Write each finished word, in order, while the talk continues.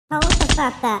Hold the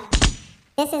fuck up.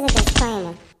 This is a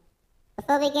disclaimer.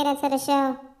 Before we get into the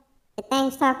show, the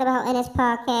things talked about in this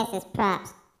podcast is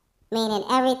props, meaning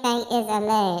everything is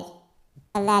alleged.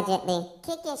 Allegedly.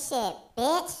 Kick your shit,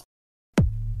 bitch.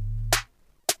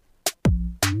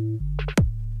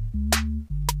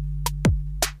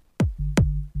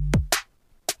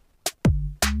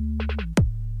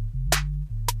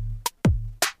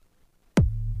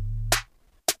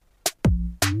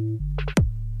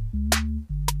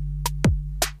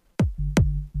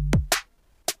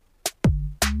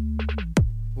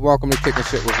 Welcome to Kicking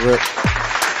Shit with Rick.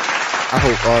 I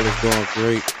hope all is doing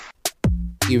great.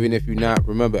 Even if you're not,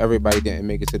 remember everybody didn't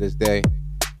make it to this day,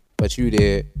 but you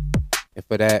did. And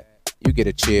for that, you get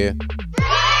a cheer.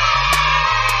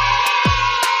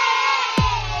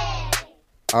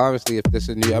 Obviously, if this is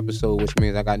a new episode, which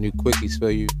means I got new quickies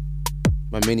for you.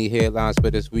 My mini headlines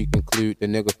for this week include the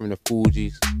nigga from the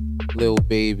Fugees, Lil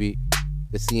Baby,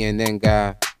 the CNN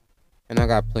guy, and I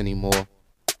got plenty more.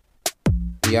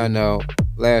 Y'all know,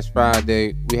 last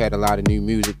Friday, we had a lot of new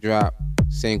music drop,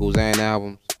 singles and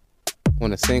albums.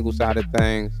 On the single side of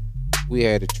things, we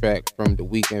had a track from The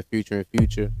Weeknd featuring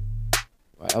Future.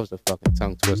 Wow, that was a fucking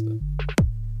tongue twister.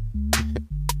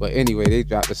 But anyway, they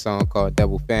dropped a song called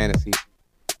Double Fantasy.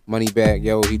 Moneybagg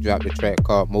Yo, he dropped a track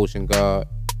called Motion Guard.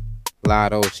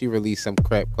 Lotto, she released some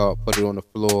crap called Put It on the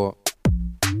Floor.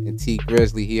 And T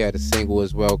Grizzly, he had a single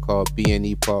as well called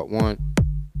B&E Part 1.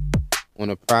 On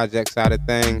the project side of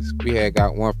things, we had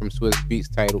got one from Swiss Beats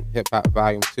titled Hip Hop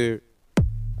Volume 2.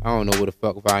 I don't know where the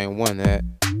fuck Volume 1 at.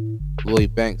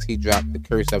 Lloyd Banks, he dropped The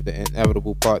Curse of the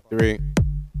Inevitable Part 3.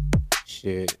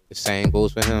 Shit, the same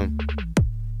goes for him.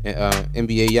 And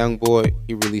NBA Youngboy,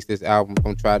 he released this album,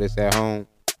 Don't Try This at Home,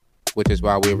 which is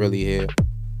why we're really here.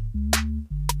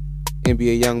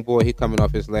 NBA Youngboy, he coming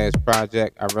off his last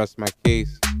project, I Rest My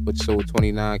Case, which sold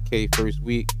 29K first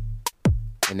week.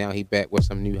 And now he back with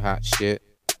some new hot shit.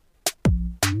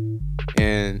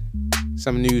 And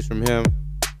some news from him.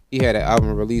 He had an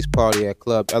album release party at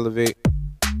Club Elevate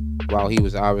while he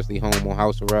was obviously home on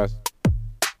house arrest.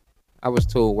 I was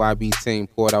told YB team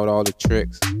poured out all the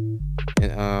tricks.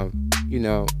 And,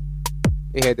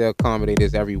 they had to accommodate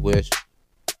his every wish.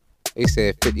 They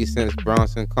said 50 Cent's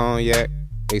Bronson Cognac,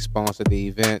 they sponsored the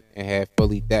event and had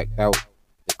fully decked out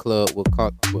the club with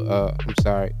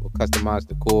customized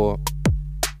decor.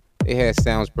 They had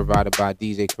sounds provided by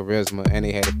DJ Charisma, and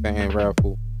they had a fan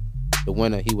raffle. The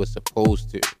winner, he was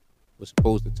supposed to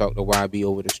talk to YB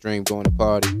over the stream during the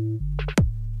party.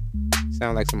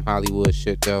 Sound like some Hollywood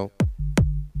shit though.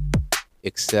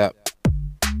 Except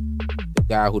the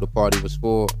guy who the party was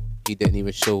for, he didn't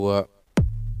even show up,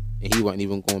 and he wasn't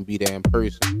even going to be there in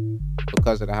person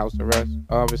because of the house arrest,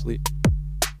 obviously.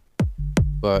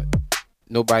 But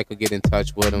nobody could get in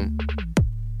touch with him.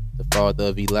 The father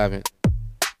of 11.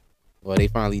 Well, they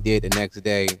finally did the next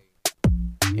day,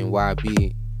 and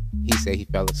YB, he said he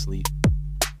fell asleep.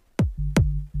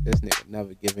 This nigga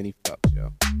never give any fucks,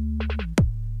 yo.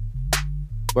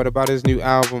 But about his new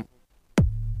album,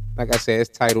 like I said, it's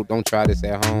titled Don't Try This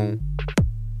at Home.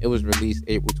 It was released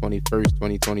April 21st,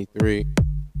 2023.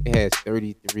 It has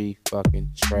 33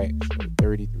 fucking tracks,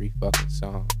 33 fucking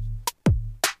songs.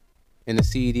 And the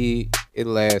CD, it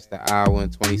lasts an hour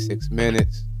and 26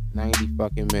 minutes. 90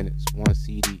 fucking minutes, one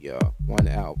CD, y'all, one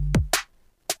album.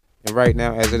 And right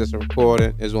now, as it is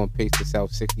recording, it's on pace to sell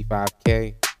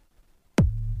 65K.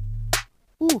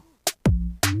 Whew.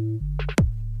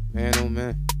 Man, oh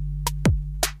man.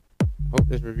 Hope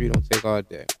this review don't take all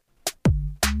day.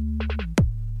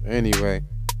 But anyway,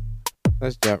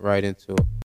 let's jump right into it.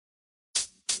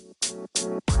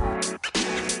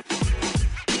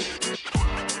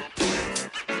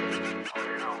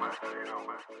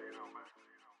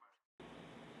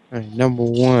 All right, number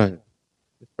one.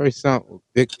 The first song was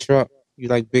Big Truck. You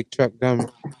like Big Truck, Dummy?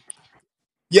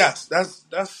 Yes, that's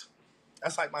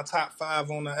like my top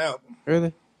 5 on the album.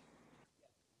 Really?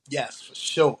 Yes, for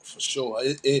sure, for sure.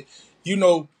 It you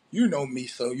know me,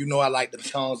 so you know I like the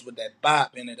songs with that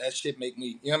bop in it. That shit make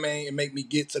me, you know what I mean? It make me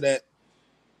get to that,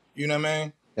 you know what I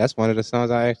mean? That's one of the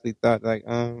songs I actually thought it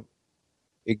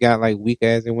got like weak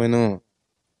as it went on.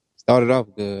 Started off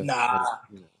good, but Nah,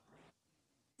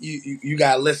 you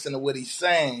gotta listen to what he's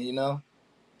saying, you know.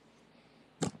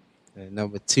 And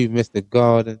number two, Mr.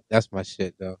 Garden. That's my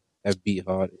shit though. That beat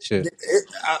hard as shit.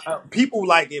 People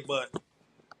like it, but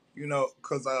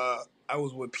cause I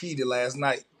was with Petey last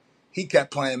night. He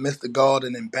kept playing Mr.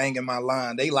 Golden and banging my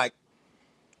line. They like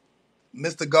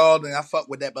Mr. Golden, I fuck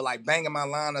with that, but like banging my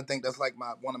line, I think that's like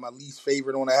one of my least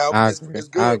favorite on the album. I It's agree. it's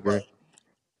I good, agree.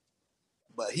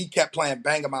 but he kept playing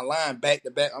banging my line back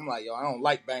to back. I'm like, yo, I don't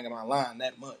like banging my line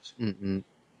that much. Mm-mm.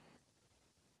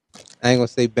 I ain't gonna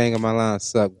say banging my line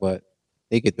suck, but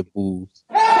they get the boos.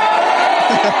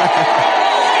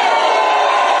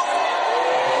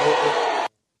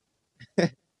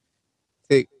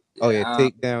 Yeah,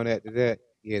 Take down after that.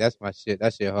 Yeah, that's my shit.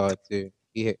 That shit hard too.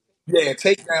 yeah.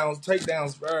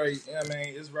 Takedowns. Very. I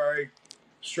mean, it's very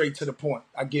straight to the point.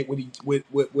 I get what he what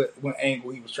angle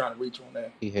he was trying to reach on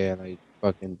there. He had like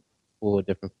fucking 4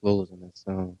 different flows in that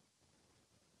song.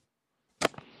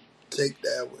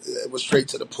 Takedown. It was straight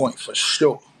to the point for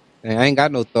sure. And I ain't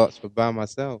got no thoughts for by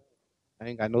myself. I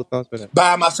ain't got no thoughts for that.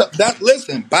 By myself.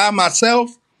 Listen. By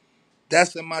myself.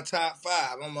 That's in my top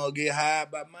 5. I'm gonna get high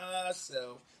by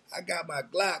myself. I got my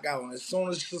Glock out. As soon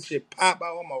as this shit pop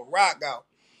out, I'm gonna rock out.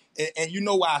 And you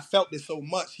know why I felt it so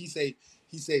much? He say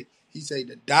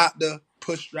the doctor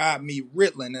prescribed me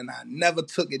Ritalin and I never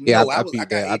took it. Yeah, No, I I got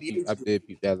that. I ADHD. did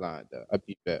peep that line though. I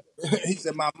peeped that. He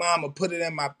said my mama put it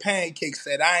in my pancakes.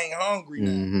 Said I ain't hungry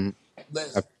now. Mm-hmm.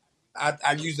 Listen,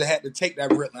 I used to have to take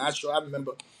that Ritalin. I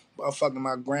remember motherfucking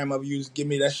my grandmother used to give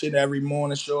me that shit every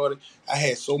morning, shorty. I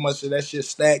had so much of that shit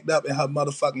stacked up in her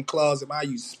motherfucking closet. I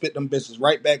used to spit them bitches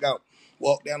right back out.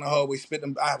 Walk down the hallway, spit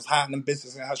them. I was hiding them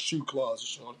bitches in her shoe closet,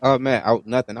 shorty. Oh man, out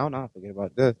nothing. I don't know. I forget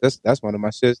about this. That's one of my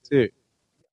shits too.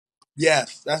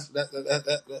 Yes, that's a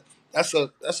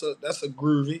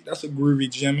groovy. That's a groovy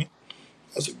Jimmy.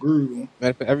 That's a groovy one.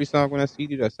 Man, for every song when I see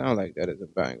you that sound like that is a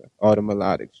banger. All the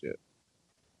melodic shit.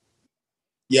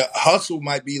 Yeah, Hustle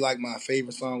might be like my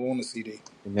favorite song on the CD.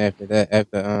 And after that,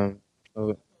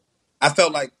 I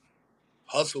felt like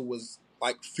Hustle was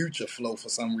like Future Flow for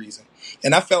some reason,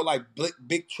 and I felt like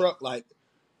Big Truck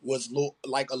was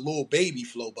like a little baby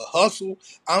flow, but Hustle,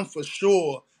 I'm for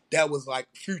sure that was like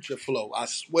Future Flow. I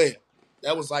swear,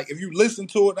 that was like if you listen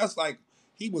to it, that's like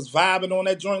he was vibing on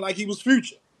that joint like he was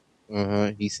Future.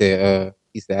 he said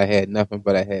I had nothing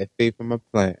but I had faith in my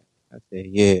plan. I said,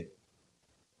 yeah.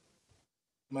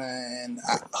 Man,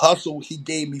 Hustle, he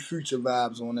gave me Future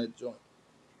vibes on that joint.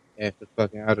 After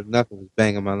fucking out of nothing was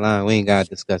banging my line. We ain't gotta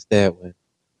discuss that one.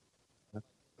 I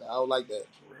don't like that.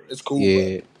 It's cool, but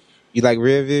Yeah. You like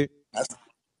Rear View?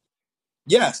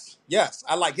 yes,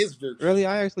 I like his verse. Really?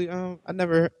 I actually I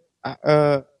never I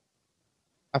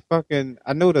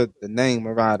I know the name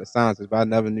Mariah the Sciences, but I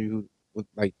never knew what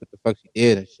the fuck she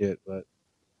did and shit. But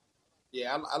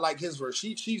Yeah, I like his verse.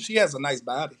 She has a nice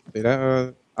body. dude,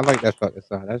 I like that fucking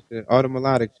song. That shit, all the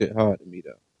melodic shit hard to me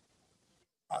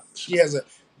though. She has a,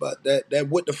 but that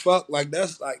what the fuck, like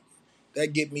that's like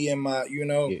that get me in my,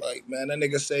 Yeah. like man, that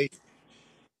nigga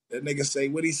say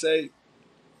what he say,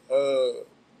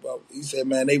 well, he said,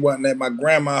 man, they wasn't at my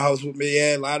grandma's house with me.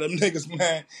 Yeah, a lot of them niggas,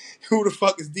 man. Who the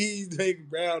fuck is these niggas,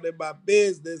 bro? They're my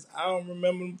business. I don't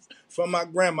remember them from my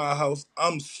grandma's house.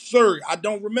 I'm sorry, I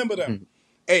don't remember them.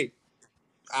 Hey,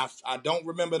 I don't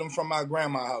remember them from my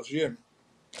grandma's house. You hear me?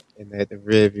 And at the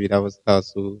Rear View, that was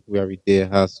Hustle. We already did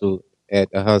Hustle. At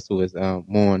the Hustle is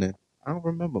Morning. I don't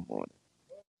remember Morning.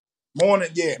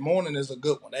 Morning is a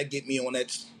good one. That get me on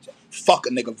that fuck a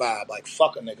nigga vibe, like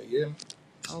fuck a nigga. You hear me?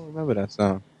 I don't remember that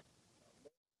song.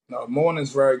 No,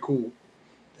 morning's very cool.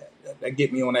 That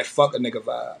get me on that fuck a nigga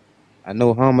vibe. I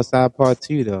know Homicide Part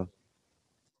 2 though.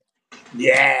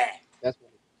 Yeah.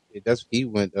 That's he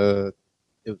went it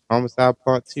was Homicide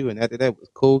Part 2, and after that was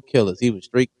Cold Killers. He was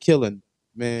straight killing.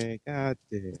 Man, god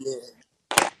damn.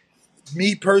 Yeah.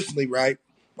 Me personally, right?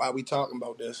 While we talking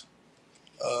about this,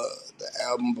 the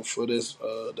album before this,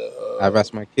 I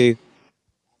rest my case.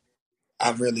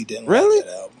 I really didn't like Really?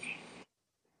 that album.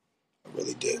 I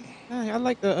really didn't. Dang, I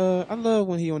like I love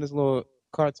when he on this little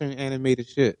cartoon animated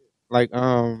shit. Like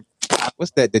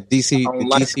what's that? The I don't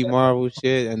like DC that. Marvel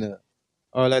shit and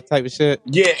all that type of shit.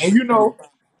 Yeah, and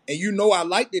I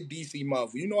liked it DC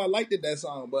Marvel. I liked it that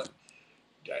song, but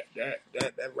that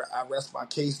I rest my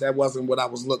case. That wasn't what I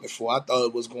was looking for. I thought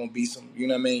it was gonna be some,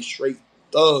 straight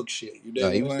thug shit. You No,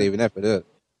 dig he what was I'm saying? saving that for this.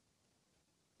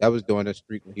 That was during the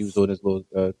streak when he was doing this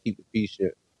little keep the peace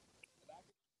shit.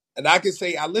 And I can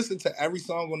say I listened to every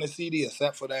song on the CD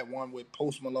except for that one with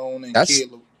Post Malone and That's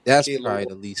that's Kid probably Laroi.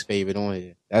 the least favorite on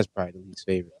here. That's probably the least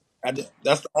favorite.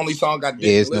 That's the only song I Yeah,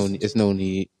 didn't listen to. it's no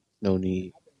need. No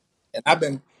need. And I've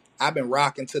been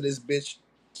rocking to this bitch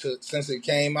since it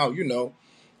came out.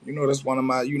 That's one of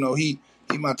my. He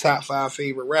my top 5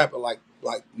 favorite rapper. Like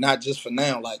not just for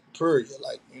now. Like period.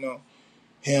 Like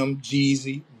him,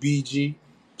 Jeezy, BG,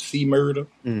 C Murder.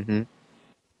 Mm-hmm.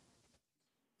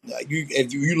 Like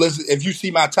if you listen, if you see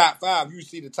my top 5, you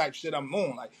see the type shit I'm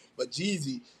on. Like, but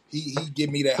Jeezy, he give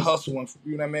me that hustle, and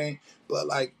you know what I mean. But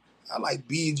like, I like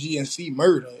BG and C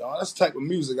Murder. That's the type of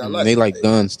music I like. They like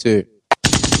guns too.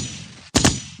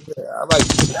 Yeah, I like.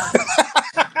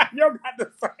 Yo got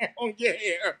the sound, yeah.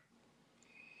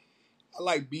 I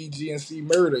like BG and C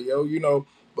Murder, yo.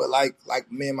 But like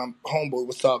me and my homeboy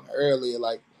was talking earlier,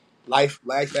 like Life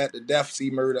After Death C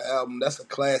Murder album, that's a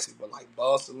classic. But like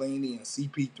Bossellini and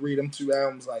CP3, them two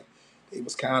albums, like they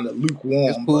was kind of It's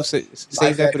lukewarm. cool. But Save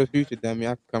Life that for After the future, dummy.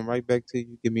 I can come right back to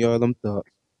you. Give me all them thoughts.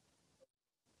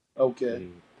 okay,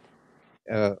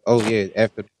 Yeah. Oh yeah.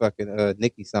 After the fucking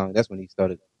Nicki song, that's when he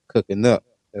started cooking up.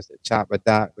 That's the Chopper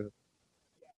Doctor.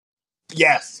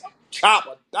 yes,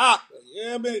 Chopper Doctor,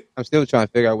 yeah, man. I'm still trying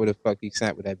to figure out where the fuck he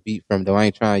sampled that beat from. Though I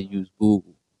ain't trying to use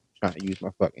Google. I'm trying to use my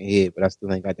fucking head, but I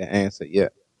still ain't got the answer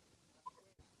yet.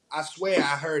 I swear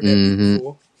I heard that beat Mm-hmm.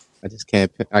 before. I just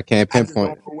can't. I can't I just pinpoint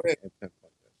don't it. know I where. can't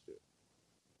pinpoint that shit.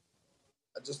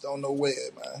 I just don't know where,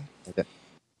 man. Like that.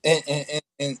 And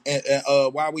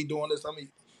while we doing this, I mean,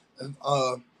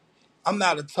 uh, I'm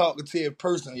not a talkative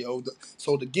person, yo.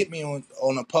 So to get me on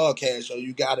a podcast, yo,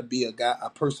 you got to be a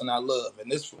person I love,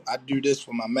 and this I do this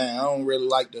for my man. I don't really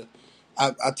like to.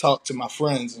 I talk to my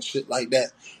friends and shit like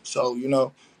that. So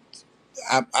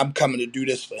I'm coming to do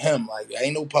this for him. Like there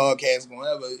ain't no podcast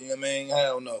gonna ever. You know what I mean?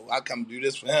 Hell no. I come do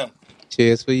this for him.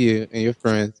 Cheers for you and your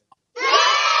friends.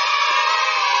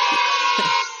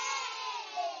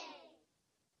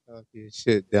 Talk your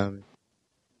shit, dummy.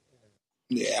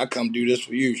 Yeah, I come do this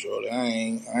for you, shorty. I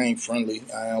ain't friendly.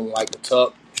 I don't like to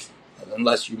talk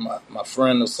unless you my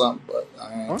friend or something. But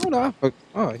I Oh, ain't hold on.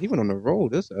 Oh, he went on the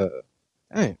road. This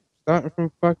dang. Starting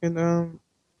from fucking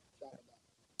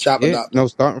chopper yeah, doctor. no,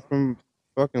 starting from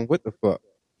fucking what the fuck?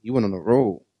 You went on the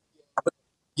road.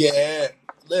 Yeah,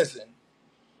 listen,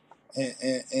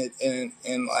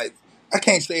 and like I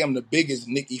can't say I'm the biggest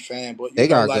Nicki fan, but They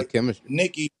got good like chemistry.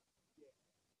 Nicki,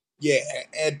 yeah,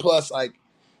 and plus like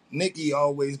Nicki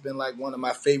always been like one of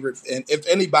my favorites. And if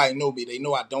anybody know me, they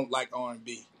know I don't like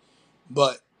R&B,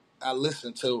 but I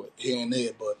listen to it here and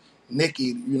there. But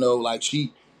Nicki, like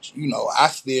I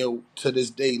still to this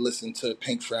day listen to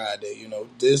Pink Friday.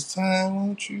 This time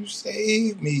won't you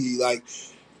save me? Like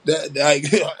that. Like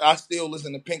I still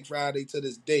listen to Pink Friday to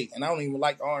this day, and I don't even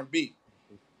like R&B.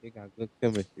 They got good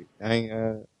chemistry.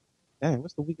 Dang,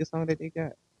 what's the weakest song that they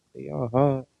got? They all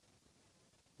hard.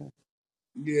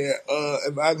 Yeah,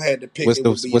 if I've had to pick, it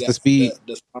would be What's the that speed?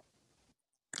 the song.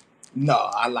 No,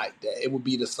 I like that. It would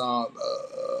be the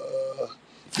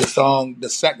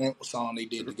second song they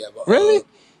did together. Really?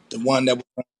 The one that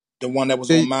was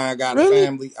on The Mine Got a really?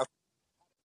 Family.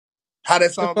 How that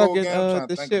The song go fucking again? I'm trying to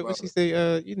the think shit what about she it. say,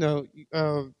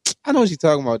 I know what she's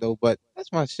talking about though, but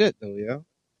that's my shit though, yo.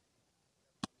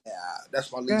 Yeah,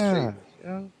 that's my least God, favorite.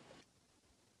 yo.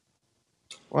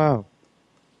 Wow.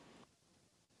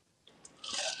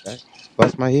 That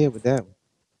bust my head with that one.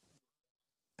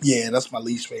 Yeah, that's my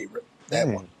least favorite. That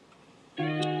one.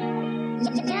 Damn.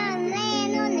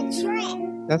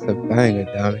 That's a banger,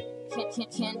 dummy.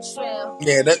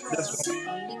 Yeah, this one.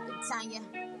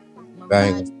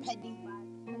 Banger.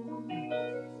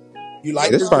 You Yeah,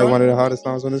 like this is this probably joint? one of the hardest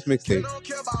songs on this mixtape.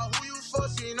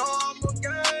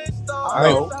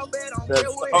 No,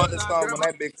 the hardest song on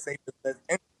that big thing is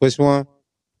Which one?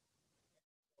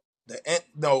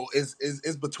 no, is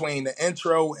between the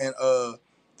intro and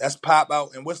that's Pop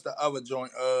Out, and what's the other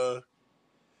joint?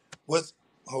 What's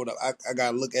hold up? I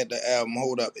gotta look at the album.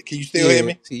 Hold up. Can you still hear Yeah.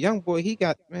 me? See, young boy, he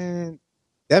got man,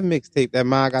 that mixtape, that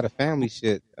Ma Got a Family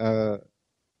shit.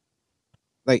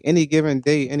 Like any given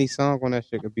day, any song on that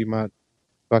shit could be my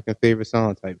fucking favorite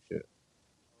song type shit.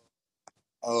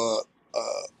 Uh,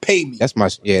 Pay Me, That's my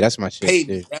shit Pay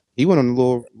Me. too. He went on a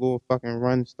little fucking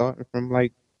run starting from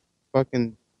like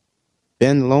fucking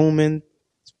Ben Lomond,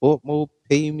 Sport Mode,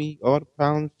 Pay Me, All the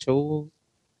Problems Chose.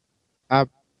 I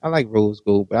I like Rose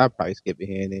Gold, but I probably skip it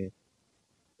here and there.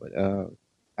 But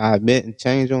I admit and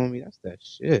change on me. That's that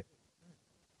shit.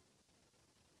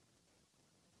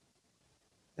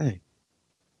 Dang,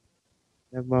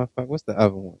 that motherfucker. What's the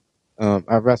other one?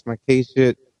 I rest my case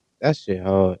shit. That shit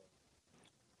hard.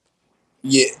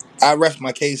 Yeah, I rest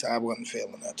my case. I wasn't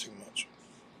feeling that too much,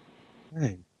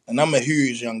 Dang. and I'm a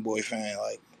huge Young Boy fan.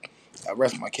 Like I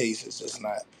rest my case. It's just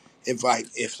not.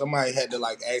 If somebody had to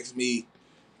like ask me,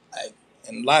 like,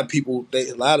 and a lot of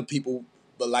people,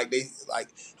 but like they like,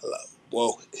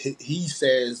 well, he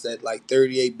says that like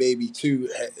 38 Baby 2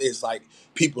 is like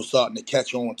people starting to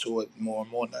catch on to it more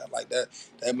and more now. Like that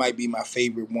might be my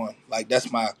favorite one. Like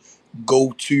that's my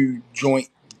go to joint.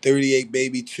 38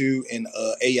 Baby 2 and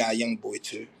AI Youngboy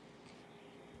 2.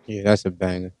 Yeah, that's a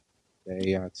banger.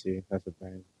 The AIT, that's a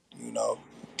banger. You know,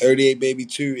 38 Baby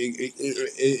 2.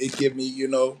 It give me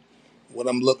what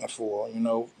I'm looking for.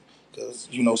 Because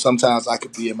sometimes I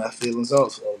could be in my feelings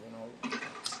also. Oh,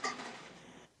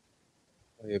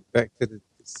 yeah, back to the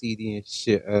CD and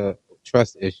shit.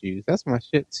 Trust issues. That's my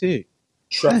shit too.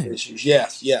 Trust Dang, issues.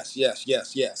 Yes, yes, yes,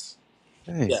 yes, yes,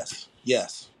 dang. yes,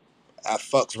 yes. I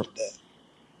fucks with that.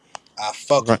 I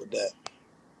fucks Run, with that.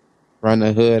 Run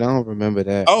the Hood. I don't remember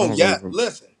that. I Oh don't really yeah, remember.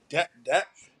 listen,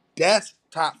 that's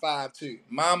top five too.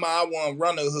 Mama, I want to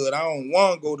run the hood. I don't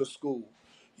want to go to school.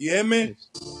 You hear me? Yes.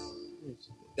 Yes.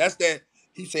 That's that.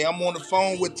 He say I'm on the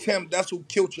phone with Tim. That's who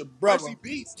killed your brother.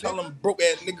 Tell him broke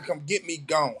ass nigga come get me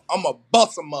gone. I'ma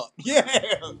bust him up. Yeah,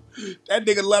 that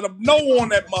nigga let him know on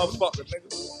that motherfucker,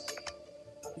 nigga.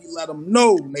 He let him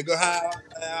know, nigga, how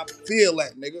I feel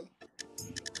that, nigga.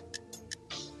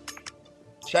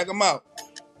 Check him out.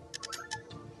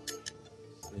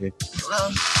 Yeah.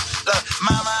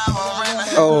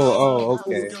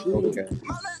 Okay, okay.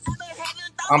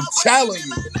 I'm telling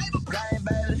you.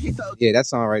 Yeah, that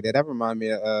song right there. That remind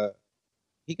me of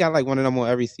he got like one of them on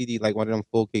every CD, like one of them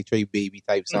 4K Trey Baby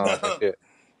type songs and shit.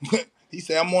 He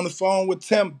said I'm on the phone with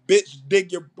Tim. Bitch,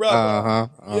 dig your brother.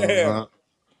 Yeah,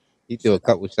 He threw a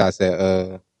couple shots at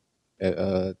him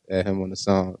on the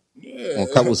song, on a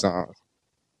couple yeah. songs.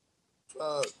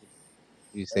 Fuck.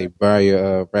 You say bury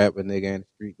your rapper nigga and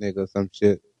street nigga or some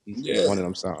shit. He said Yeah. one of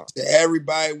them songs.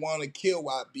 Everybody want to kill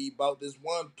YB about this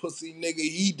one pussy nigga.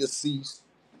 He deceased.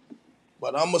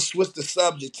 But I'ma switch the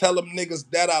subject. Tell them niggas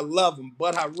that I love them,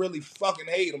 but I really fucking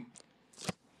hate them.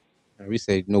 And we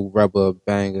say no rubber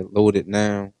banger loaded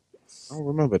now. I don't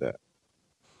remember that.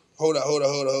 Hold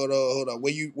up.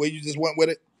 Where you just went with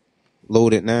it?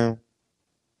 Loaded now.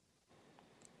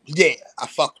 Yeah, I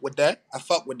fucked with that. I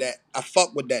fuck with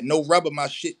that. No rubber my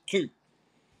shit too.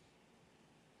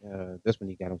 That's when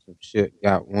he got him some shit.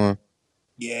 Got one.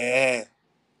 Yeah.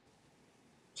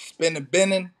 Spinning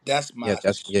Benning, that's Yeah,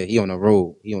 my he on the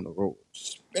road. He on the road.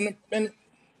 spinning Benning.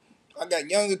 I got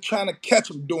younger trying to catch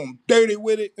him, doing dirty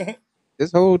with it.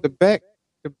 This whole the back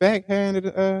hand of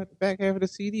the back half of the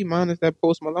CD minus that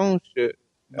Post Malone shit.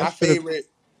 That my should have favorite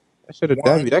that should have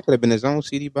one, W. That could have been his own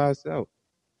CD by itself.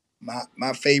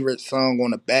 my favorite song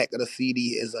on the back of the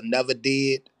CD is "Another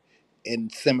Dead"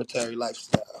 and "Cemetery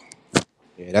Lifestyle."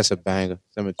 Yeah, that's a banger.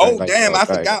 Cemetery Oh damn, Lifestyle I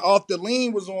banger. forgot Off the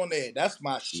Lean was on there. That's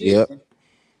my shit, Yep.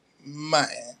 man.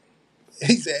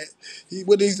 He said,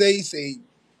 what did he say? He said,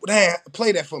 damn,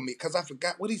 play that for me, cause I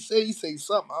forgot what he said. He said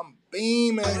something. I'm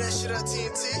beaming. Play that shit on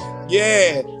TNT.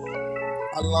 Yeah.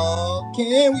 How long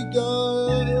can we go?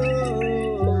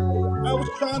 I was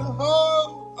trying to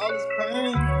hold all this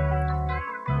pain.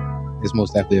 It's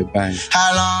most definitely a banger.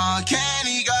 How long can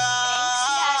he go?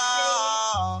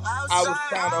 I was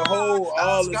trying to hold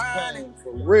all this pain.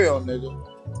 For real, nigga.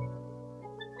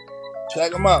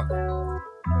 Check him out.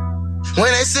 When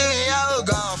they say I was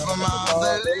gone from From all all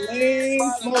the the lean,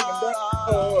 lean, smoking smoking all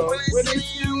the when dope. they When they see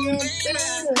see you me, I'm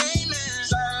beaming. beaming,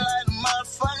 shine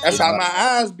like a That's how motherfucker. my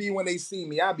eyes be when they see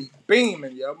me. I be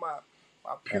beaming, yo. My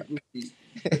pupils be,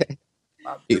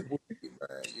 my you pupils be,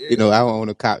 man. Yeah. know, I don't own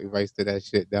the copyrights to that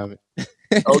shit, damn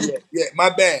Oh it. yeah, yeah. My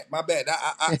bad, my bad.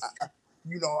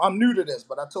 I'm new to this,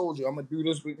 but I told you I'm gonna do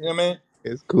this with you know what I mean.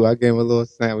 It's cool. I gave him a little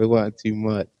sample. It wasn't too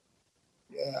much.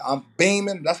 Yeah, I'm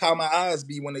beaming. That's how my eyes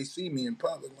be when they see me in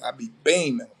public. I be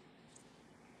beaming.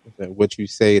 So what you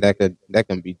say that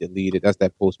can be deleted. That's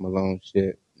that Post Malone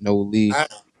shit. No I lease.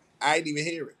 I didn't even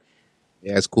hear it.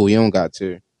 Yeah, it's cool. You don't got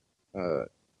to. Uh,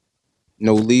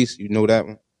 no lease. You know that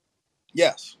one.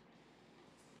 Yes,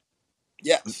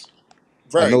 yes,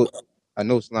 I very know. well. I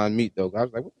know Slime Meat though. I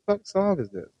was like, what the fuck song is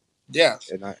this?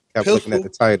 Yes, And I kept looking at the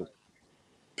pistol, title.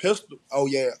 pistol. Oh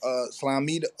yeah,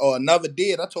 Slamita or another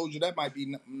dead. I told you that might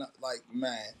be like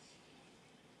man.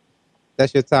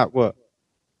 That's your top what?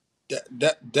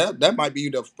 That might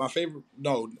be my favorite.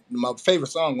 No, my favorite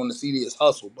song on the CD is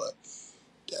Hustle, but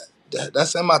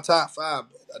that's in my top five.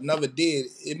 But another dead.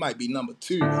 It might be number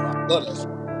two. Yo. I love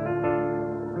that.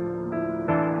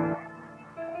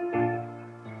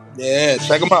 Yeah,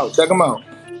 check them out. Check them out.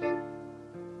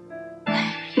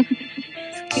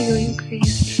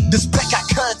 This black got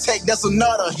contact, that's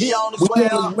another. He on his We way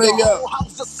on his up. The way whole up,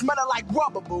 house just smelling like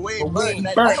rubber, but we but ain't we burnt ain't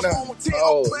nothing. On burnt the phone nothing. with Tim, I'm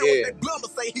Oh playing with yeah, that blubber,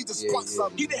 say he just yeah, squat yeah.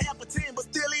 something. He didn't have a 10, but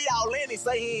still he all in. He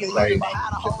say he ain't That's why hurt, he. but how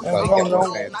the whole That's why And he squad kept don't on get know.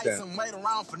 so saying nice Tim. and wait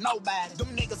around for nobody. Them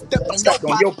niggas stepped That on your stepped on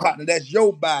pot. your partner. That's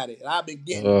your body. I've been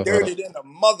getting Uh, dirty than a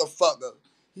motherfucker.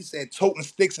 He said, toting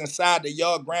sticks inside the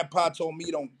yard. Grandpa told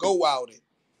me don't go out it.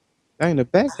 dang, the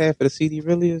back half of the CD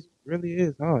really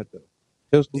is hard though.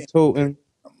 Pistol Damn, dirty toting, than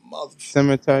a motherfucker.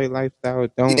 cemetery lifestyle,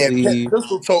 don't Yeah, leave.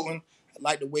 pistol toting. I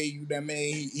like the way you that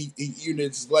man. You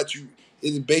just let you.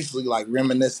 It's basically like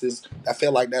reminiscences. I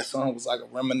feel like that song was like a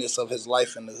reminiscence of his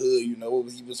life in the hood. You know,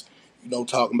 he was,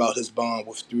 talking about his bond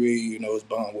with Three. His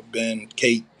bond with Ben,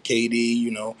 Kate,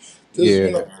 KD. Just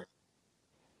Yeah,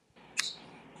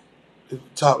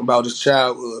 talking about his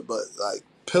childhood, but like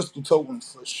pistol toting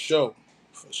for sure,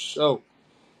 for sure.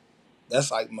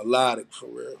 That's like melodic for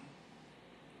real.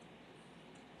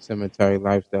 Cemetery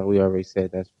lifestyle. We already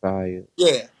said that's fire.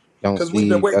 Yeah, Don't because we've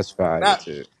been leave. waiting. That's fire Not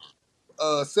too.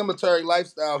 cemetery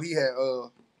lifestyle. He had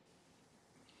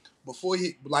before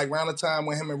he like around the time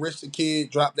when him and Rich the Kid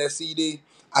dropped that CD.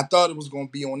 I thought it was gonna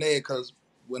be on there because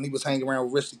when he was hanging around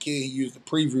with Rich the Kid, he used to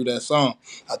preview that song.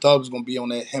 I thought it was gonna be on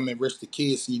that him and Rich the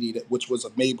Kid CD, that which was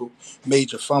a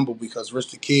major fumble because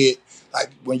Rich the Kid,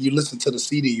 like when you listen to the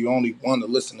CD, you only want to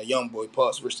listen to Young Boy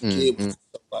parts. Rich the Kid Hmm. was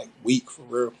like weak for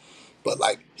real. But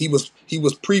like he was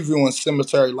previewing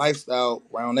Cemetery Lifestyle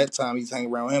around that time. He's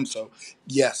hanging around him, so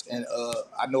yes. And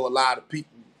I know a lot of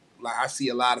people. Like I see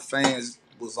a lot of fans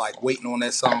was like waiting on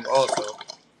that song also.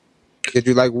 Did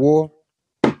you like War?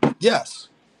 Yes,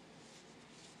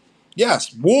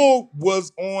 yes. War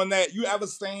was on that. You ever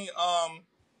seen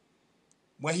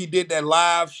when he did that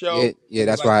live Yeah, show? yeah. It was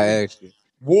That's like why I really asked you.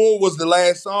 War was the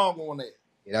last song on there.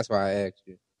 Yeah, that's why I asked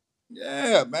you.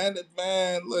 Yeah, man.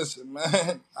 Man, listen,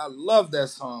 man. I love that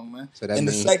song, man. So that And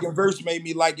the mean, second verse made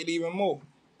me like it even more.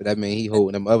 he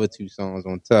holding them other two songs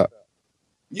on top.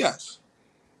 Yes.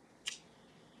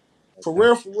 That's For dope.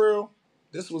 real, for real.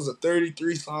 This was a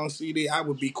 33 song CD. I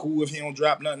would be cool if he don't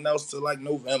drop nothing else till like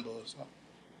November or something.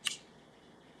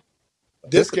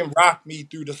 But This this, can rock me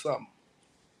through the summer.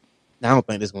 I don't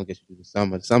think this gonna get you through the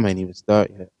summer. The summer ain't even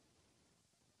start yet.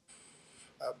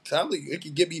 I'm telling you, it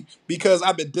can get me because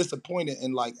I've been disappointed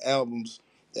in like albums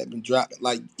that been dropping.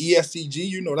 Like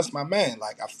ESCG, that's my man.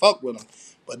 Like I fuck with him.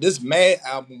 But this Mad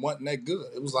album wasn't that good.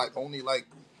 It was like only like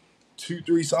 2,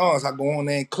 3 songs I go on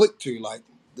there and click to. Like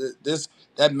this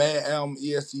that Mad album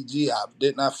ESCG, I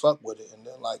did not fuck with it. And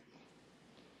then like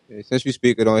Yeah, since you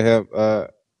speak it on him,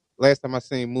 last time I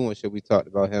seen Moon shit, we talked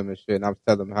about him and shit, and I was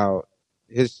telling him how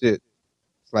his shit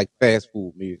it's like fast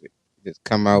food music. Just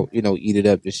come out, eat it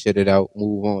up, just shit it out,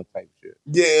 move on type shit.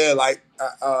 yeah, like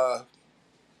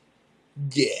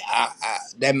yeah,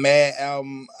 that Mad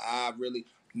album, I really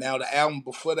now the album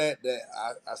before that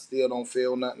I still don't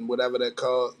feel nothing. Whatever that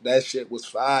called, that shit was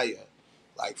fire,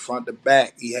 like front to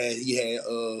back. He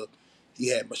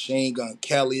had Machine Gun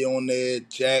Kelly on there,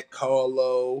 Jack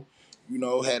Harlow.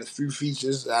 Had a few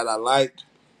features that I liked.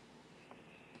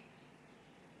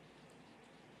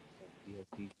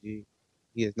 ESCG.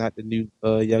 He is not the new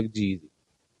Young Jeezy.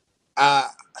 I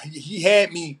he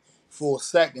had me for a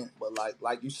second, but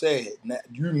like you said,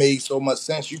 you made so much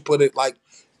sense. You put it like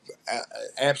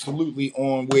absolutely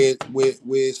on where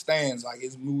it stands. Like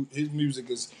his music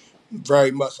is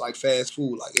very much like fast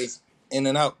food. Like it's in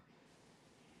and out.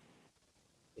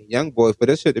 Young boy for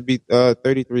this shit to be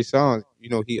 33 songs. He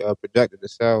projected to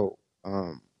sell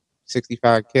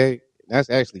 65K. That's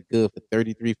actually good for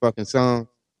 33 fucking songs.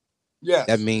 That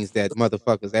Yes, means that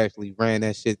motherfuckers actually ran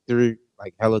that shit through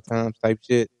like hella times type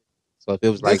shit. So if it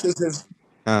was like, this is his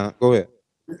go ahead.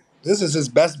 this is his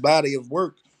best body of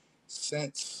work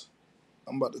since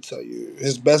I'm about to tell you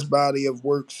his best body of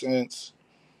work since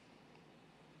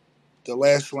the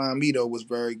last Slamito was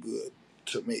very good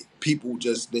to me. People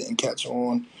just didn't catch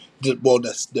on. Well,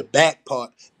 the back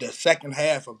part, the second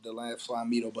half of the last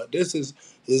Slamito, but this is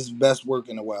his best work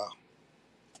in a while.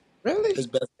 Really? His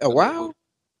best A body of work. while?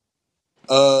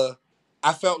 Uh,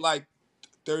 I felt like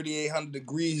 3800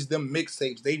 Degrees, them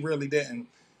mixtapes, they really didn't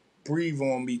breathe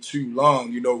on me too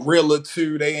long. Realer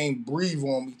 2, they ain't breathe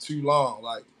on me too long.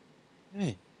 Like,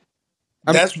 Hey,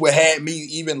 I'm that's what had me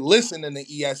even listening to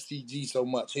ESTG so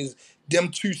much. Them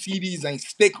 2 CDs ain't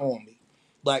stick on me.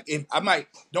 Like if I might,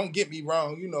 don't get me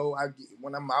wrong,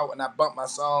 when I'm out and I bump my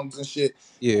songs and shit,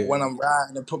 or yeah. when I'm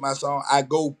riding and put my song, I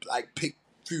go like pick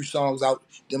few songs out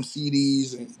them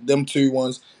CDs and them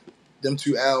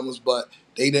two albums, but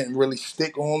they didn't really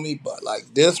stick on me. But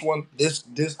like this one, this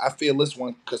I feel this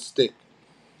one could stick.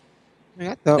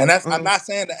 Man, I thought And I'm not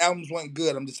saying the albums weren't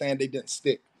good. I'm just saying they didn't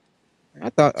stick. I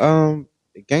thought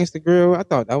the Gangsta Grill. I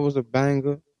thought that was a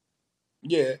banger.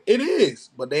 Yeah, it is,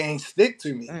 but they ain't stick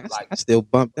to me. I still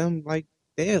bump them like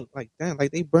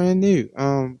they brand new.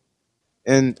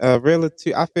 And Realer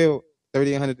 2, I feel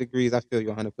 3800 degrees. I feel you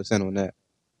 100% on that.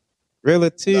 Realer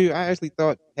 2, I actually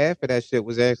thought half of that shit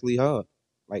was actually hard.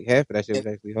 Like half of that shit And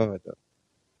was actually hard though.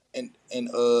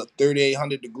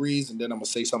 3800 degrees, and then I'm gonna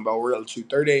say something about real too.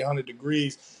 3800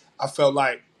 degrees. I felt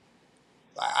like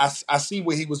I see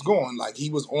where he was going. Like he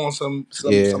was on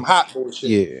Yeah, some hot boy shit.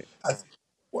 yeah. I,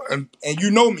 and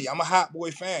you know me, I'm a hot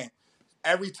boy fan.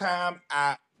 Every time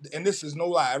and this is no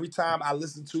lie, every time I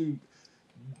listen to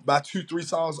my 2, 3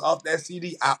 songs off that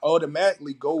CD, I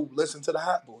automatically go listen to the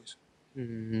Hot Boys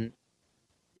Hmm.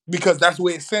 because that's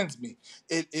where it sends me.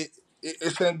 It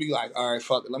it shouldn't be like, all right,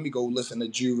 fuck it, let me go listen to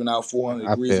Juvenile 400 I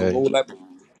Degrees, or feel go you.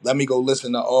 let me go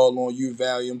listen to All on You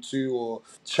Volume 2 or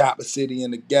Chopper City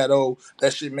in the Ghetto.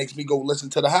 That shit makes me go listen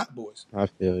to the Hot Boys, I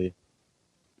feel you.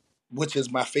 which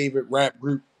is my favorite rap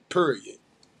group, period.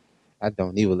 I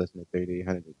don't even listen to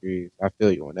 3800 Degrees. I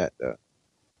feel you on that though.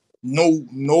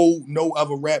 No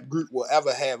other rap group will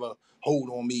ever have a hold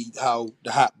on me how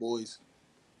the Hot Boys.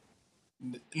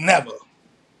 Never.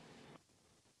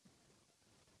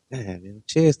 Damn, man.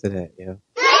 Cheers to that, yo.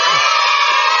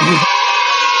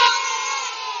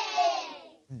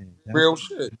 Man, Real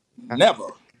shit. I, Never.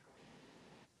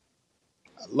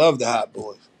 I love the Hot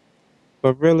Boys.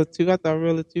 but Rilla 2, I thought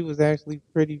Rilla 2 was actually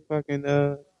pretty fucking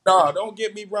No, don't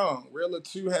get me wrong. Real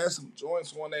 2 has some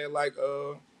joints on there like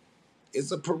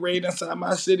it's a parade inside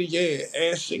my city. Yeah,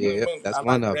 ass yeah, chicken. that's I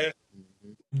one like of them.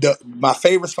 that. My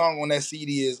favorite song on that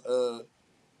CD is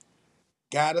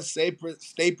gotta stay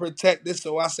protected,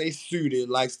 so I say suited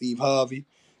like Steve Harvey.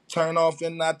 Turn off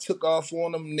and I took off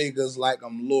on them niggas like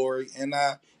I'm Lori. And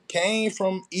I came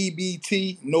from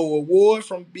EBT, no award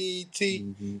from BET.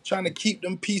 Mm-hmm. Trying to keep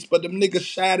them peace, but them niggas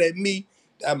shot at me.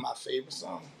 That's my favorite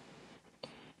song.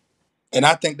 And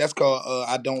I think that's called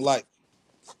I Don't Like.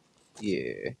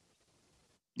 Yeah.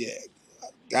 Yeah,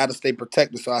 gotta stay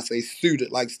protected, so I say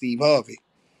suited like Steve Harvey.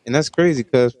 And that's crazy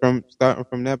because from starting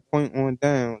from that point on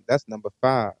down, that's number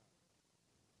five.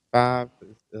 Five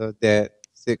is that,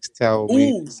 six tell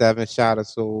me, Ooh, seven shot of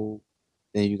soul.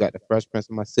 Then you got the Fresh Prince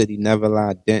of My City, Never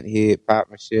Lie, Dent Head, Pop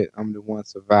My Shit, I'm the One,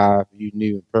 Survive, You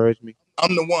Knew, and Purge Me.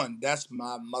 I'm the one. That's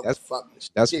my That's motherfucking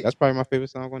that's shit. that's probably my favorite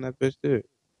song on that bitch too.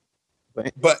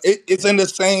 But But it's in the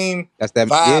same that's that,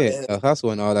 vibe yeah, as a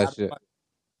hustle and all I that don't shit. like.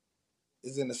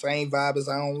 It's in the same vibe as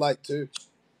I don't like too.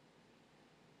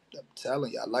 I'm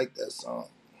telling you, I like that song.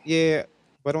 Yeah,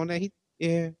 but on that he,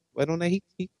 yeah, but on that he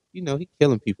he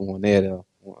killing people on there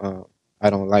though.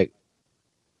 I don't like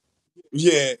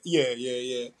Yeah.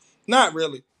 Not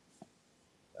really.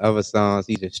 other songs.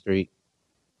 He just straight,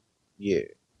 yeah,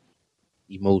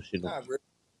 emotional. Not really.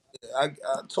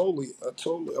 I'm totally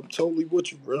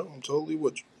with you, bro. I'm totally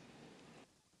with you.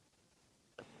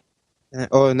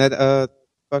 And that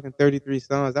fucking 33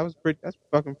 songs. That was pretty. That's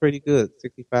fucking pretty good.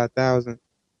 65,000.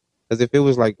 Because if it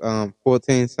was like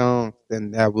 14 songs,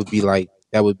 then that would be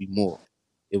more.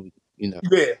 It would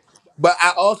Yeah, but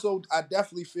I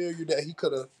definitely feel you that he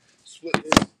could have split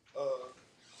this.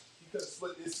 He could have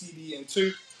split this CD in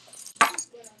two,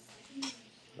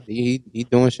 he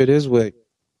doing shit his way.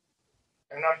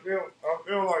 and I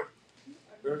feel like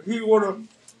if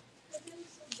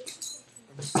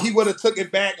he would have took it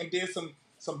back and did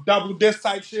some double disc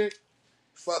type shit.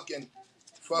 Fucking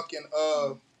fucking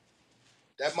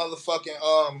that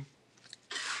motherfucking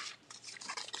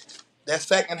that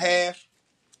second half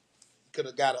could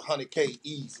have got 100K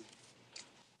easy.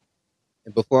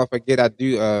 And before I forget, I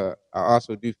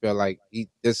also do feel like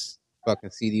this fucking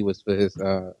CD was for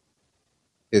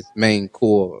his main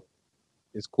core,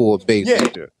 his core base and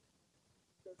Yeah, shit.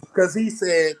 because he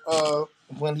said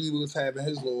when he was having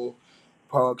his little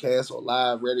podcast or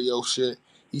live radio shit,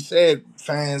 he said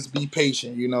fans be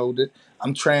patient. That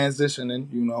I'm transitioning.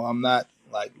 I'm not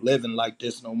like living like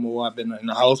this no more. I've been in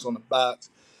the house on the box,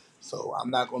 so I'm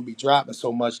not gonna be dropping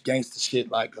so much gangster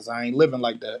shit like because I ain't living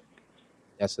like that.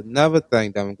 That's another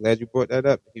thing that I'm glad you brought that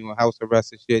up. He on house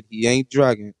arrest and shit. He ain't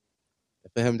drugging.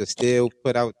 And for him to still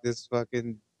put out this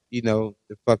fucking, the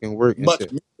fucking work and Much, shit,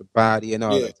 the body and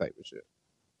all yeah, that type of shit.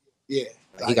 yeah.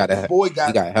 Like Like the boy he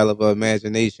got, got a hell of a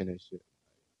imagination and shit.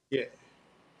 yeah,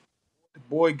 the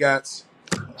boy got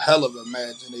hell of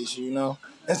imagination,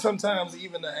 And sometimes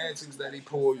even the antics that he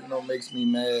pull, makes me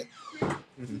mad.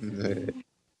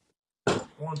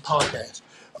 On podcast.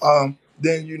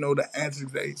 Then the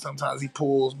antics that sometimes he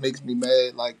pulls makes me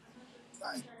mad. Like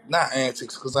not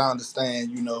antics because I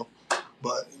understand,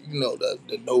 but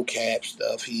the no cap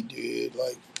stuff he did.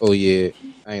 Like Oh yeah,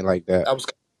 I ain't like that. I was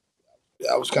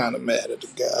I was kind of mad at the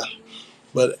guy.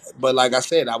 But like I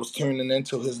said, I was tuning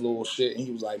into his little shit, and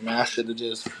he was like, "Man, I should have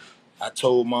just." I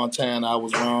told Montana I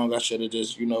was wrong. I should have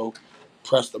just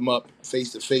pressed him up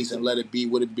face to face and let it be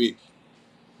what it be.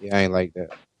 Yeah, I ain't like that.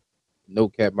 No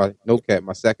cap, my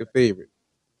second favorite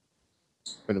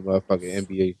from the motherfucking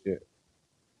NBA shit.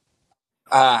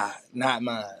 Not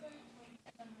mine.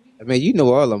 I mean, you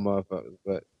know all them motherfuckers,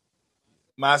 but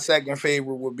My second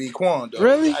favorite would be Quando.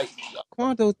 really,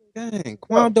 Quando, dang,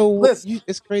 No, listen.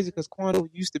 It's crazy because Quando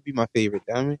used to be my favorite.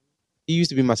 Damn it, he used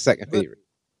to be my second favorite.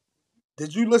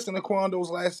 Did you listen to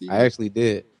Quando's last I CD? actually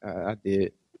did. I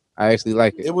did. I actually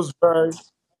like it. It was very,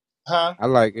 huh? I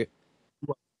like it.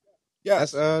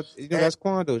 That's Yes. And that's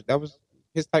Quando. That was.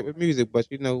 his type of music, but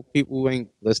you know, people ain't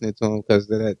listening to him because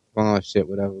of that Vaughn shit,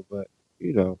 whatever. But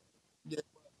you know, Yeah,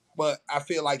 but I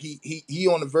feel like he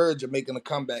on the verge of making a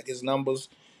comeback. His numbers,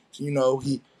 you know,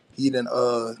 he done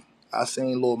I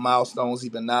seen little milestones he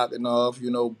been knocking off.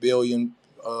 You know, billion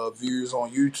views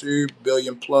on YouTube,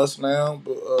 billion plus now.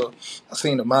 But I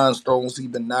seen the milestones he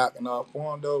been knocking off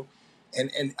Quando,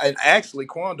 and actually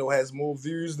Quando has more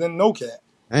views than No Cat.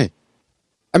 hey,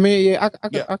 I mean, yeah,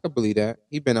 Yeah, I could believe that.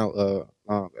 He been out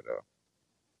longer though.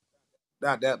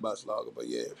 not that much longer, but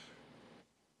yeah.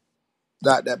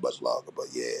 Not that much longer, but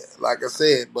yeah, like I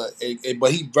said, but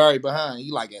he very behind.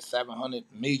 He like at 700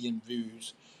 million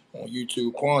views on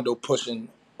YouTube. Quando pushing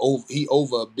over, he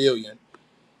over a billion.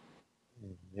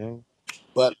 Yeah.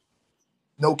 But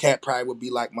No Cat probably would be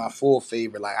like my full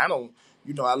favorite. Like I don't,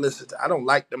 you know, I don't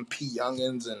like them P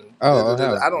Youngins and Oh,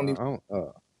 hell I no. don't even. I don't,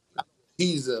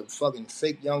 He's a fucking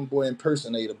fake young boy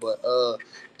impersonator. But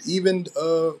even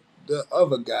the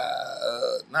other guy,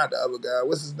 not the other guy,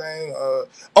 what's his name?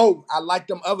 Oh, I like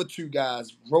them other two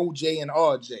guys, Ro J and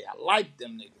RJ. I like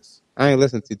them niggas. I ain't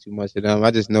listened to too much of them.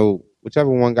 I just know whichever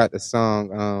one got the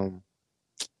song.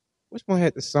 Which one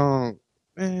had the song?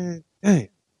 Man, dang.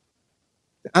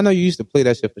 I know you used to play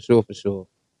that shit for sure, for sure.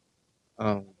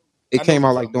 Um, it I know came what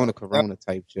you're out like talking during the about. That Corona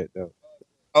type shit though.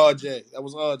 RJ. That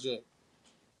was RJ.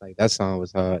 Like that song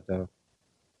was hard though.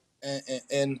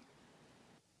 And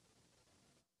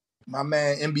my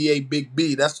man NBA Big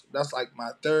B. That's like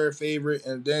my third favorite,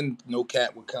 and then No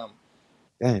Cat would come.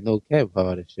 Dang, no cap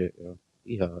hard as shit, yo.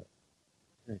 He hard.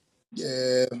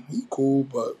 Yeah, he cool,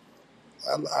 but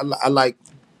I like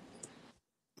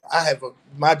I have a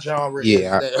my genre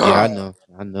is that Yeah, I know,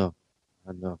 I know,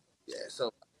 I know. yeah.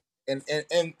 So and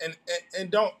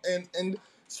don't and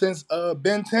since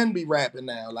Ben 10 be rapping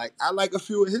now, like I like a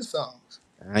few of his songs,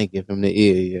 I ain't give him the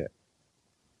ear yet.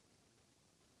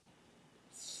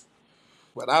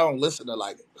 but I don't listen to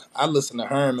like I listen to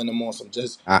Herman and on some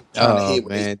just trying to Oh hear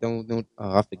what they. man, don't.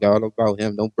 Oh, I forgot all about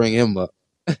him. Don't bring him up.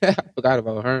 I forgot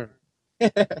about her.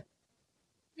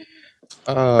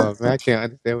 Oh man, I can't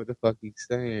understand what the fuck he's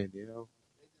saying. You know.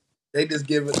 They just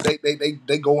give it.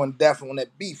 They going deaf on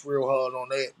that beef real hard on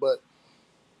that. But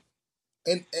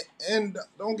and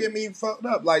don't get me fucked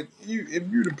up. Like you,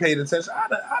 if you'd have paid attention,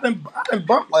 I done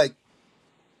bump like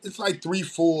it's like 3,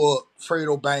 4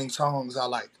 Fredo Bang songs I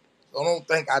like. So I don't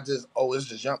think I just it's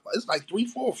just jump. It's like 3,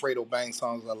 4 Fredo Bang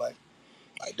songs I like.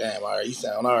 Like damn, all right, he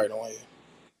sound all right on here.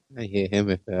 I ain't hear him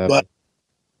in But forever.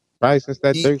 Probably since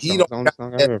that Dirk he song. It's don't the only got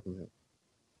song I that heard from him.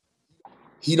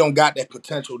 he don't got that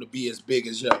potential to be as big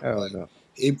as Yo. Hell Like no.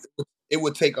 it it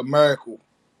would take a miracle.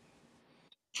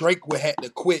 Drake would have to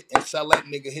quit and sell that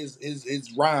nigga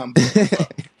his rhyme book, bro.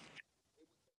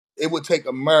 It would take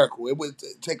a miracle. It would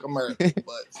take a miracle.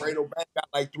 But Fredo Bang got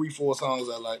like 3, 4 songs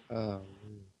I like, Oh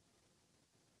man.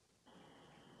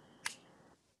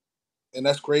 and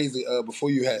that's crazy.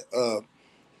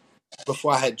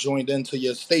 Before I had joined into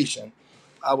your station,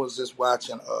 I was just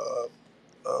watching uh,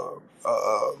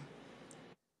 uh,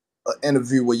 an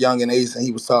interview with Young and Ace, and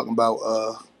he was talking about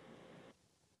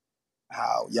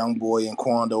how Young Boy and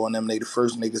Quando and them they the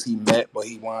first niggas he met, but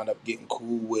he wound up getting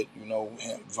cool with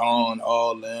him, Vaughn,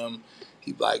 all them.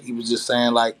 He was just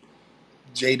saying like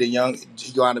Jada Young,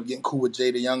 he wound up getting cool with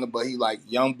Jada Younger, but he like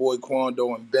Young Boy,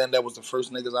 Quando, and Ben. That was the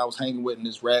first niggas I was hanging with in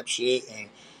this rap shit, and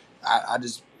I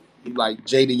just like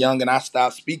Jada Young, and I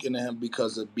stopped speaking to him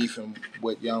because of beefing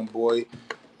with Young Boy,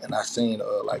 and I seen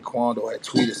like Quando had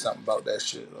tweeted something about that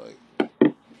shit, like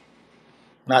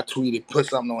not tweeted, put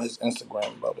something on his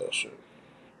Instagram about that shit.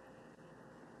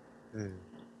 Man.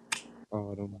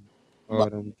 All them, About all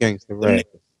them gangster them niggas,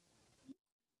 rappers.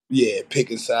 yeah,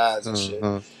 picking sides and Uh shit.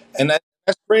 huh. And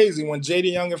that's crazy. When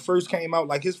Jada Younger first came out,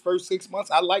 like his first 6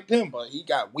 months, I liked him, but he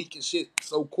got weak as shit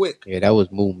so quick. Yeah, that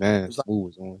was Moo It man. was like Moo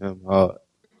was on him hard.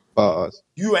 Bars.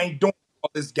 you ain't doing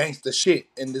all this gangster shit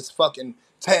in this fucking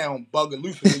town,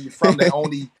 Bugaloo, where you from, that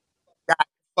only got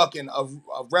fucking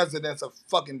a residence of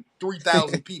fucking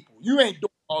 3,000 people. You ain't doing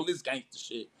all this gangster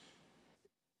shit.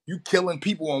 You killing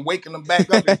people and waking them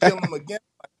back up and killing them again,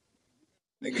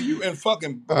 nigga. You in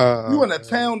fucking you Oh in a man.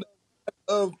 town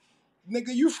of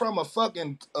nigga. You from a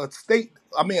fucking state.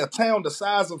 I mean, a town the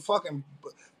size of fucking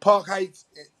Park Heights.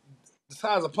 The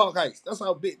size of Park Heights. That's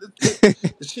how big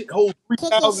the shit holds three Kick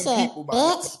your thousand shit, people, my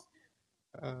bitch.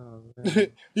 Oh nigga.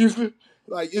 man. You feel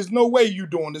like there's no way you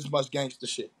doing this much gangster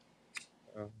shit.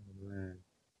 Oh man.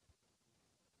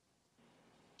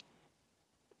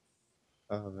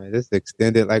 Oh man. This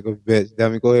extended like a bitch.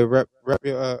 Dummy, go ahead,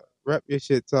 rep your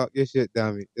shit, talk your shit,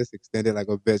 dummy. This extended like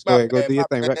a bitch. Go My ahead, go bad, do your my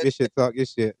thing. Rep bad. your shit, talk your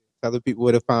shit. Tell the people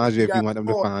where to find you You if you got want them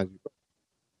to more. find you.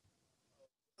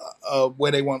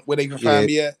 where they can Yeah, find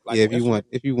me at, like yeah. on Instagram.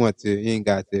 If you want to, you ain't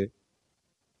got to.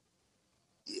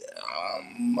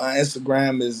 My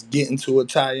Instagram is getting to a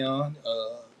Tyon.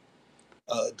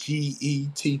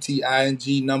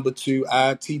 GETTING number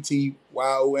 2ITTYON.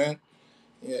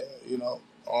 Yeah, you know.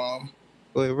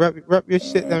 Go ahead, rep your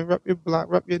shit down, rep your block,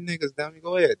 rep your niggas down.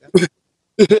 Go ahead.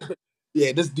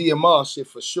 Yeah, this DMR shit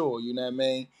for sure. You know what I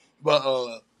mean? But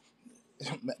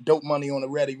dope money on the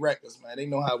Ready Records, man. They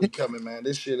know how we coming, man.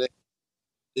 This shit,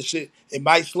 it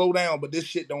might slow down, but this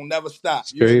shit don't never stop.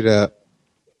 You hear Straight me? up.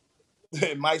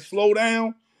 It might slow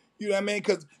down. You know what I mean?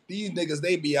 Because these niggas,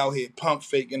 they be out here pump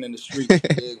faking in the streets. You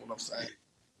dig what I'm saying?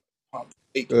 Pump Go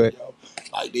faking, ahead. yo.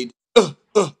 Like they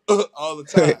all the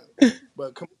time.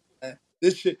 But come on, man.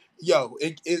 This shit, yo,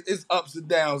 it's ups and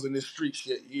downs in this street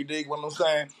shit. You dig what I'm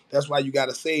saying? That's why you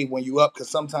gotta save when you up, because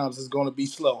sometimes it's gonna be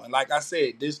slow. And like I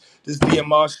said, this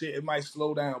DMR shit, it might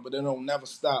slow down, but it don't never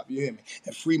stop. You hear me?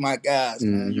 And free my guys,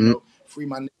 man. You Mm-hmm. know, free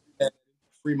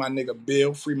my nigga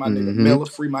Bill, free my nigga Mm-hmm. Miller,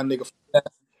 free my nigga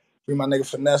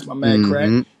Finesse, my man Crack.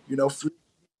 Mm-hmm. You know,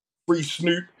 free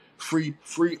Snoop, free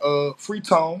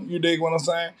Tone. You dig what I'm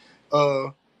saying?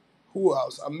 Who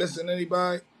else? I'm missing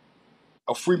anybody?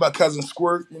 I'll free my cousin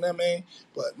Squirt, you know what I mean?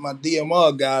 But my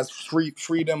DMR guys,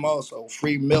 free them also.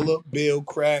 Free Miller, Bill,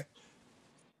 Crack,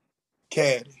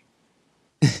 Caddy.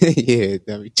 Yeah,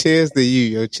 dummy. Cheers to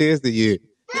you, yo. Cheers to you.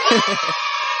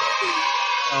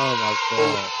 Oh my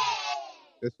god.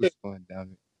 This was fun,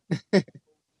 dummy.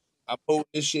 I'm holding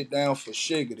this shit down for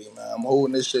Shiggity, man. I'm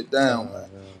holding this shit down, man.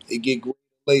 Man. It get great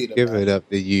later, Give man. it up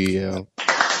to you, yo.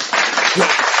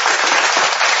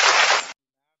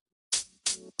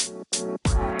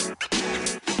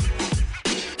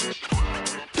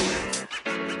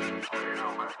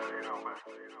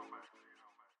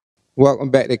 Welcome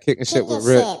back to Kicking Shit with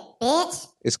Rip. Bitch.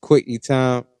 It's quickie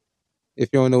time. If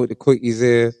you don't know what the quickies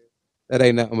is, that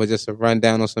ain't nothing but just a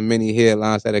rundown on some mini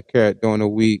headlines that occurred during the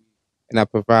week. And I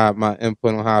provide my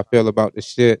input on how I feel about the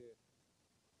shit.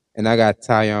 And I got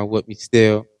Tyon with me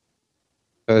still.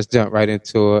 So let's jump right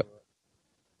into it.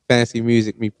 Fancy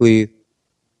music, me please.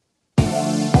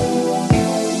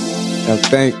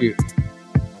 Thank you.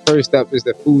 First up is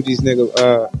the Fugees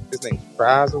nigga, his name's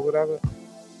Fries or whatever.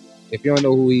 If you don't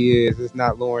know who he is, it's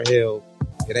not Lauryn Hill.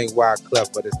 It ain't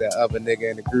Wyclef, but it's that other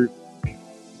nigga in the group.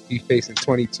 He's facing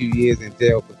 22 years in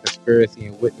jail for conspiracy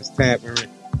and witness tampering.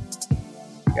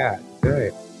 God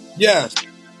damn. Yes.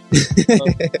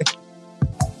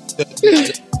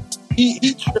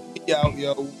 He tripped me out,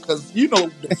 yo, because you know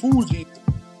the Fugees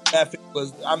method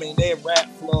was, I mean, their rap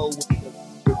flow with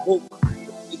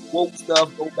woke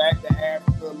stuff, go back to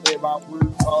Africa, live out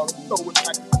rude, all you know what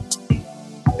type of,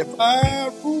 if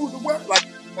I rule the world, like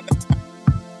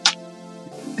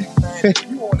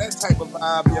if you on that type of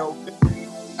vibe, yo,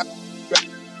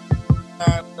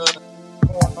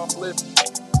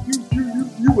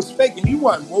 you was faking, you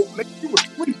wasn't woke, nigga, you was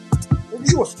sleep,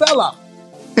 nigga, you a sellout.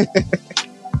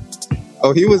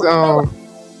 Oh, he was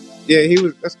yeah, he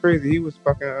was. That's crazy. He was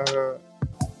fucking.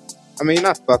 I mean,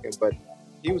 not fucking, but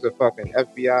he was a fucking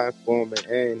FBI informant,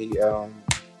 and he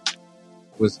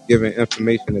was giving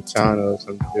information to China or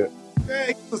some shit. Yeah,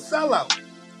 he was a sellout.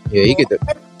 Yeah, he get the.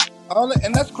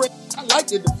 And that's crazy. I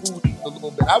liked it, the food a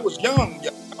little bit. I was young,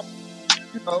 you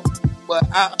know, but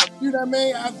you know what I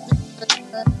mean.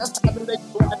 That's how I knew they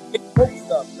doing that big woke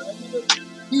stuff, man.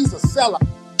 He's a sellout.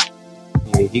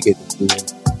 Yeah, he get the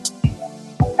food.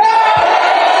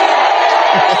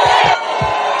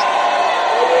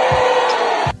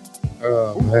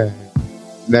 Oh man.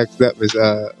 Next up is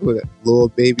Lil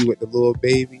Baby with the Lil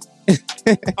Baby.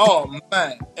 Oh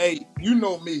man, hey, you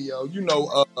know me, yo. You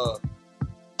know,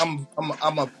 I'm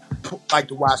a like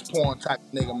to watch porn type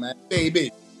of nigga, man.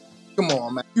 Baby, come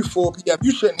on, man. You 4 p.m.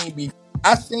 You shouldn't even be.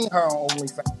 I seen her on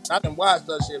OnlyFans. I done watched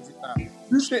that shit a few times.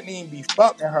 You shouldn't even be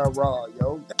fucking her raw,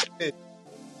 yo. That shit,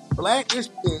 black as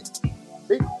shit.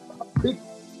 Big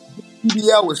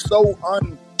BBL is so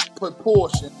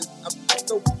unproportioned.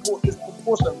 It's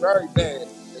proportioned very bad.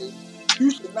 Baby. You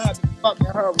should not be fucking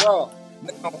her raw.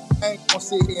 Now, I ain't gonna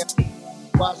sit here and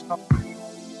watch her.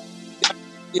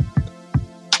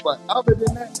 But other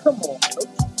than that, come on, yo. You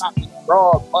should not be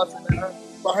raw busting at her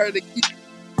for her to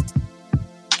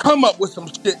come up with some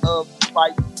shit of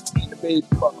like the baby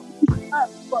fuck. You should not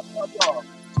be fucking her raw.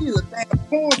 She's a damn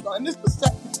porn star, and this is the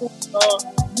second porn star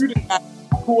you done got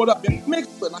caught up in the mix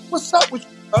with. Like, what's up with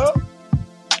you,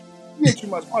 You get too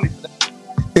much money for that.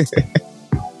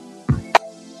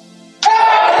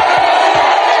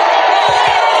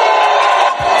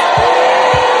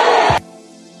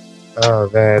 Oh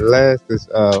man, last is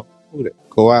who the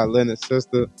Kawhi Leonard's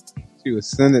sister. She was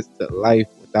sentenced to life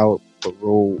without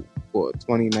parole for a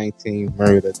 2019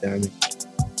 murder, damn it.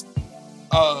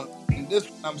 And this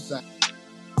what I'm saying,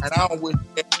 and I don't wish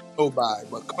death on nobody,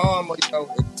 but karma, is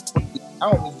crazy.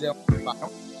 I don't wish death on nobody. I'm on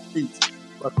the streets,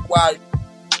 but why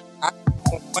I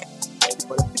don't blame you,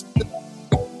 but if you just,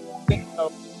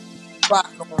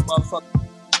 plotting on a motherfucking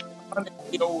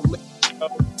 100-year-old lady,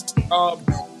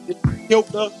 and killed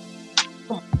her,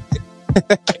 come on,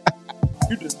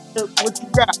 you deserve what you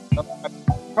got. Like,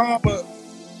 karma,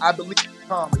 I believe in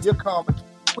karma. Your karma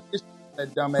can't put this shit in that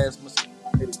dumbass mistake.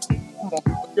 Come on,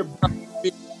 your brother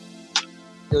big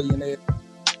billionaire.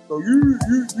 So you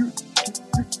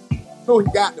know he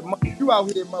got the money. You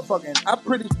out here, motherfucking. I'm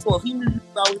pretty sure if he knew you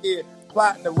was out here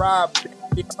plotting to rob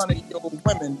 100-year-old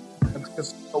women in a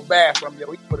casino bathroom,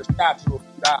 yo, he would have shot you a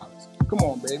few dollars. Come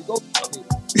on, baby, go out here.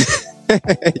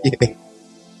 Yeah.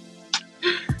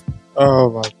 Oh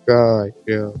my god,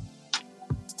 yo.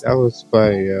 That was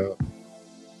funny, yo.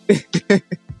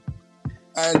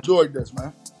 I enjoyed this,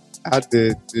 man. I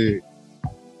did too.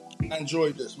 I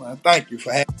enjoyed this, man. Thank you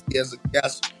for having me as a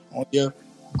guest on your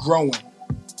growing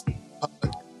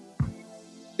public.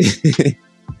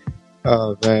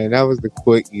 Oh man, that was the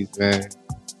quickies, man.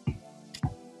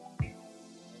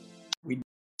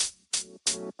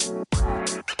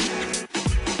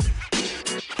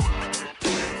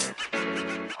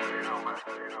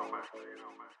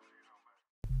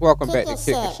 Welcome back to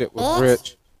Kicking Shit with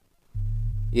Rich.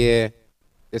 Yeah,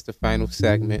 it's the final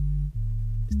segment.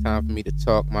 It's time for me to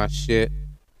talk my shit.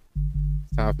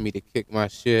 It's time for me to kick my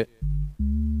shit.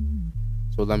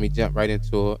 So let me jump right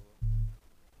into it.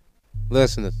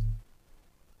 Listeners,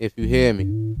 if you hear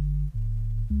me,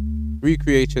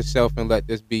 recreate yourself and let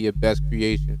this be your best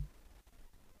creation.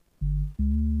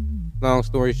 Long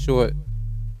story short,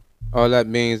 all that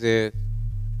means is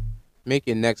make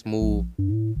your next move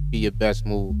be your best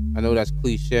move. I know that's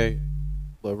cliche,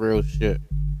 but real shit.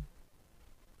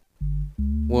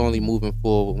 We're only moving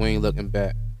forward. We ain't looking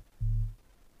back.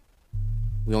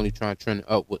 We only trying to trend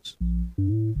upwards.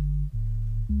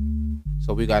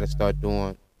 So we got to start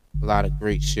doing a lot of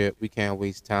great shit. We can't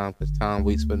waste time because time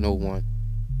waits for no one.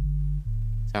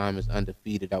 Time is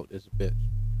undefeated out this bitch.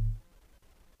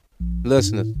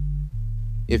 Listeners,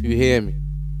 if you hear me,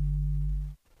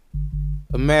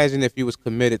 imagine if you was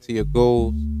committed to your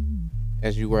goals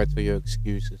as you were to your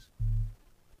excuses.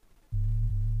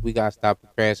 We gotta stop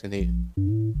procrastinating.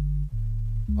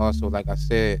 Also, like I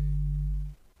said,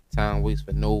 time waits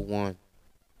for no one.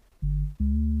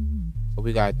 So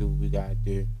we gotta do what we gotta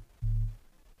do.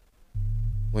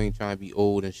 We ain't trying to be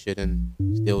old and shit and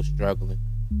still struggling.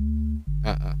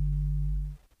 And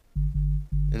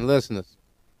listeners,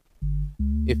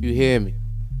 if you hear me,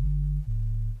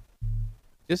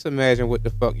 just imagine what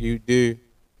the fuck you'd do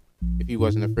if you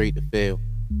wasn't afraid to fail.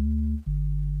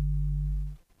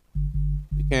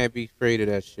 We can't be afraid of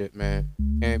that shit, man.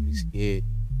 Can't be scared.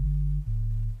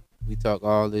 We talk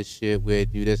all this shit, we'll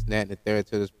do this and that and the third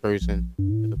to this person.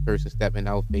 If a person step in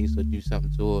our face or do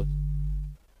something to us.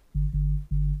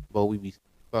 But we be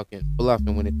fucking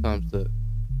bluffing when it comes to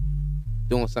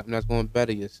doing something that's going to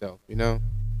better yourself, you know?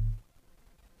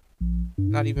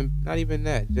 Not even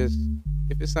that. Just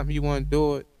if it's something you want to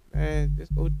do it, man,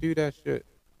 just go do that shit.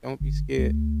 Don't be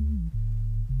scared.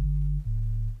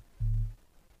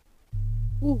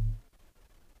 Woo.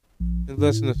 And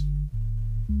listeners,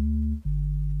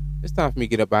 it's time for me to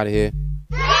get up out of here.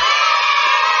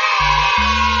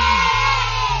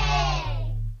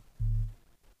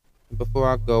 And before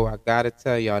I go, I gotta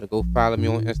tell y'all to go follow me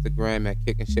on Instagram at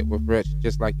Kicking Shit with Rich,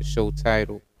 just like the show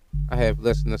title. I have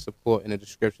listener support in the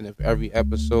description of every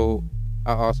episode.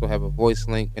 I also have a voice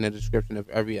link in the description of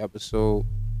every episode.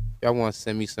 If y'all want to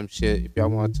send me some shit, if y'all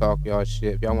want to talk y'all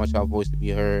shit, if y'all want y'all voice to be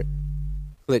heard,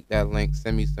 click that link,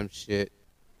 send me some shit.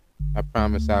 I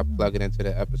promise I'll plug it into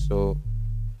the episode.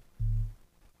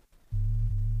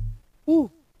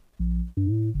 Woo.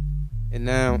 And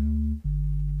now,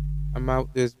 I'm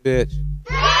out this bitch.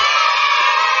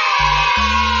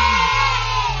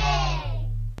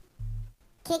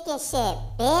 Kick your shit,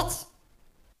 bitch.